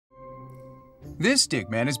This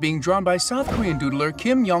stickman is being drawn by South Korean doodler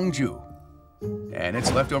Kim Young-ju. And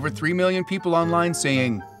it's left over 3 million people online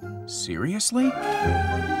saying, seriously?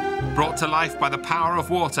 Brought to life by the power of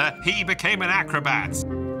water, he became an acrobat.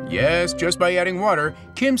 Yes, just by adding water,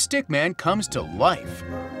 Kim's stickman comes to life.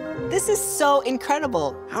 This is so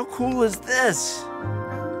incredible. How cool is this?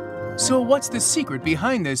 So what's the secret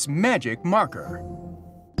behind this magic marker?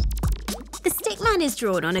 The stickman is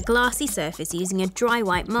drawn on a glassy surface using a dry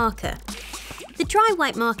white marker. The dry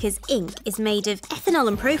white marker's ink is made of ethanol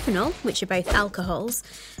and propanol, which are both alcohols,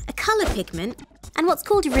 a colour pigment, and what's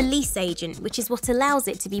called a release agent, which is what allows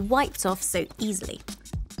it to be wiped off so easily.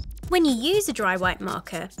 When you use a dry white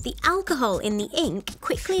marker, the alcohol in the ink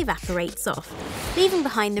quickly evaporates off, leaving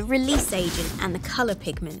behind the release agent and the colour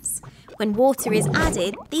pigments. When water is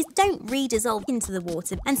added, these don't redissolve into the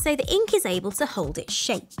water, and so the ink is able to hold its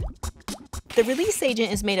shape. The release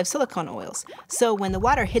agent is made of silicone oils, so when the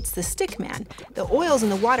water hits the stickman, the oils in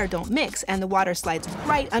the water don't mix and the water slides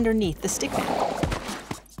right underneath the stickman.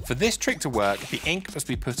 For this trick to work, the ink must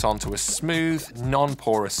be put onto a smooth,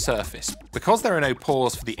 non-porous surface. Because there are no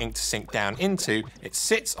pores for the ink to sink down into, it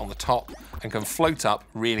sits on the top and can float up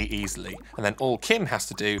really easily. And then all Kim has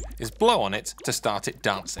to do is blow on it to start it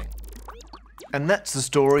dancing. And that's the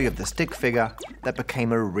story of the stick figure that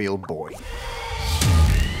became a real boy.